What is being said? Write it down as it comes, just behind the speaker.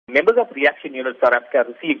Members of Reaction Unit South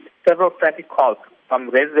Africa received several traffic calls from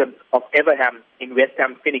residents of Everham in West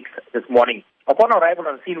Ham, Phoenix this morning. Upon arrival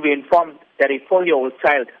on scene, we informed that a 4-year-old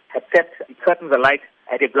child had set curtains alight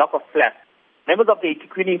at a block of flats. Members of the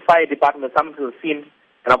eThekwini Fire Department were summoned to the scene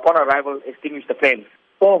and upon arrival extinguished the flames.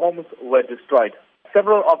 4 homes were destroyed.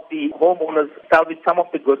 Several of the homeowners salvaged some of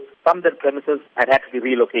the goods from their premises and had to be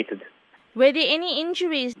relocated. Were there any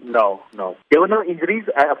injuries? No. There were no injuries.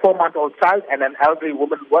 A 4-month-old child and an elderly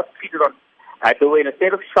woman were treated on. They were in a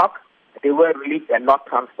state of shock. They were released and not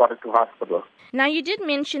transported to hospital. Now, you did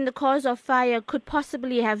mention the cause of fire could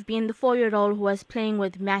possibly have been the 4-year-old who was playing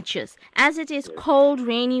with matches. As it is cold,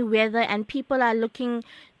 rainy weather and people are looking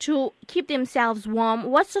to keep themselves warm,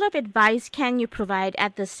 what sort of advice can you provide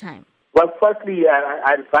at this time? Well, firstly,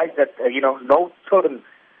 I advise that, no children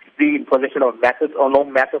be in possession of matches or no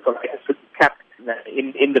matches or items should be kept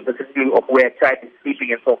in the vicinity of where a child is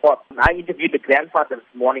sleeping and so forth. I interviewed the grandfather this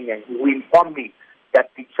morning and he informed me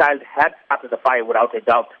that the child had started the fire without a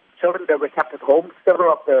doubt. Children that were kept at home,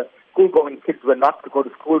 several of the school-going kids were not to go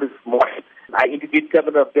to school this morning. I interviewed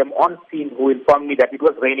several of them on scene who informed me that it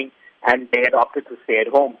was raining and they had opted to stay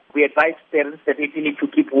at home. We advise parents that if you need to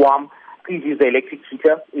keep warm, please use the electric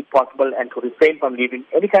heater if possible and to refrain from leaving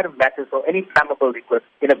any kind of matches or any flammable liquid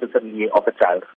in a vicinity of a child.